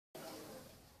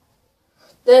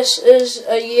This is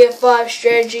a Year 5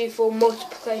 strategy for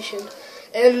multiplication.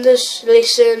 In this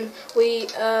lesson we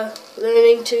are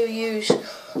learning to use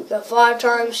the 5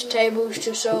 times tables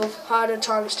to solve harder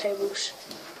times tables.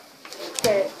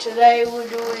 Okay, today we're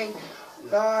doing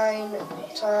 9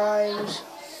 times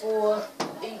 4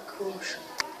 equals.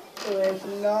 We have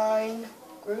 9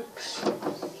 groups.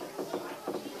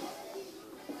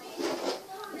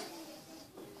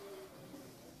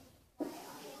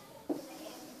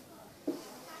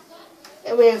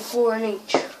 And we have 4 in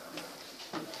each.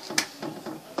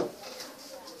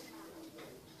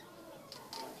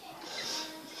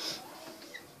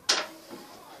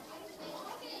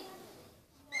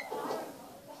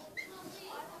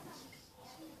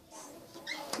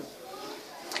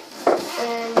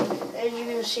 And as you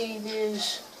can see,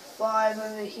 there's 5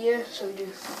 over here, so we do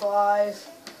 5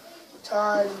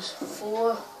 times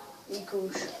 4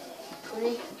 equals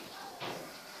 20.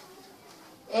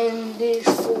 And there's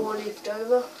 4 left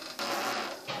over,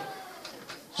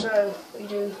 so we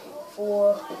do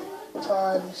 4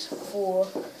 times 4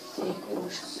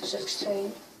 equals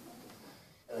 16.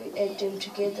 And we add them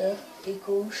together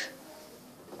equals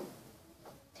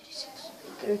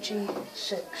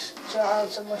 36. So our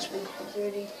answer must be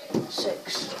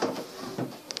 36.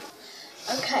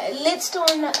 Okay, let's do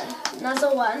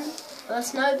another one.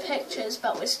 There's no pictures,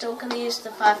 but we're still going to use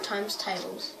the 5 times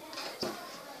tables.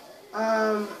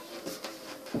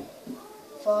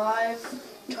 5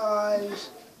 times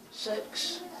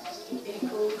 6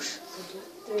 equals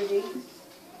 30.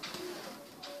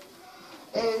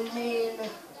 And then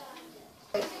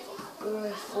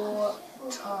 4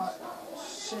 times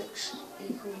 6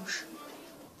 equals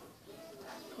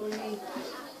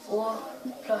 24,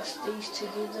 plus these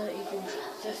together equals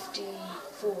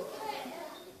 54.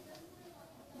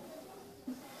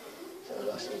 So it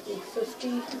must equal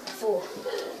 54.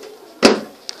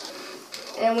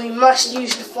 And we must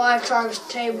use the 5 times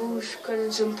tables because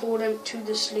it's important to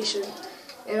this lesson.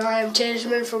 And I am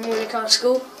Tasman from Onekawa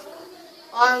School.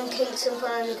 I'm Kingston from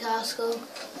Onekawa School.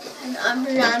 And I'm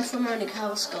Brjhann from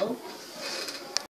Onekawa School.